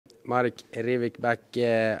Marke Hrivik back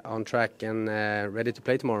on track and ready to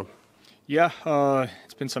play tomorrow. Yeah,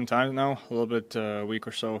 it's been some time now, a little bit, a week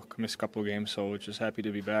or so. Missed a couple of games, so just happy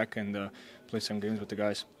to be back and play some games with the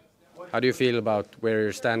guys. How do you feel about where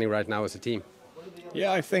you're standing right now as a team?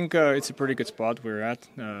 Yeah, I think it's a pretty good spot we're at.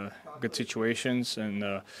 Good situations,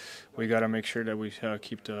 and we got to make sure that we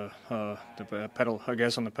keep the pedal, I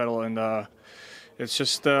guess, on the pedal. And it's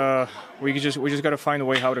just we just got to find a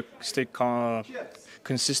way how to stay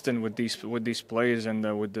consistent with these plays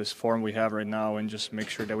and with this form we have right now, and just make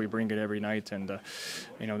sure that we bring it every night. And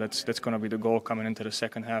that's going to be the goal coming into the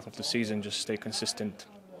second half of the season. Just stay consistent.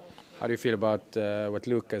 How do you feel about what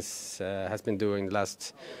Lucas has been doing the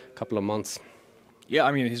last couple of months? Yeah,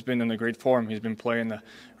 I mean, he's been in a great form. He's been playing a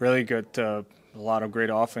really good, a lot of great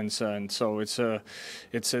offense, and so it's a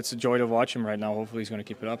joy to watch him right now. Hopefully, he's going to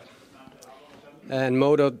keep it up. And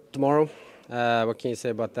Modo tomorrow. What can you say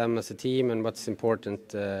about them as a team, and what's important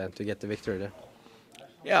to get the victory there?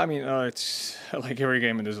 Yeah, I mean, it's like every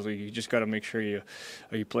game in this league. You just got to make sure you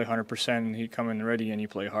play 100%. You come in ready and you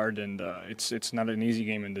play hard, and it's not an easy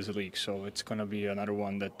game in this league. So it's going to be another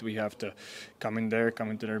one that we have to come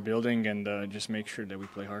into their building and just make sure that we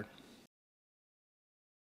play hard.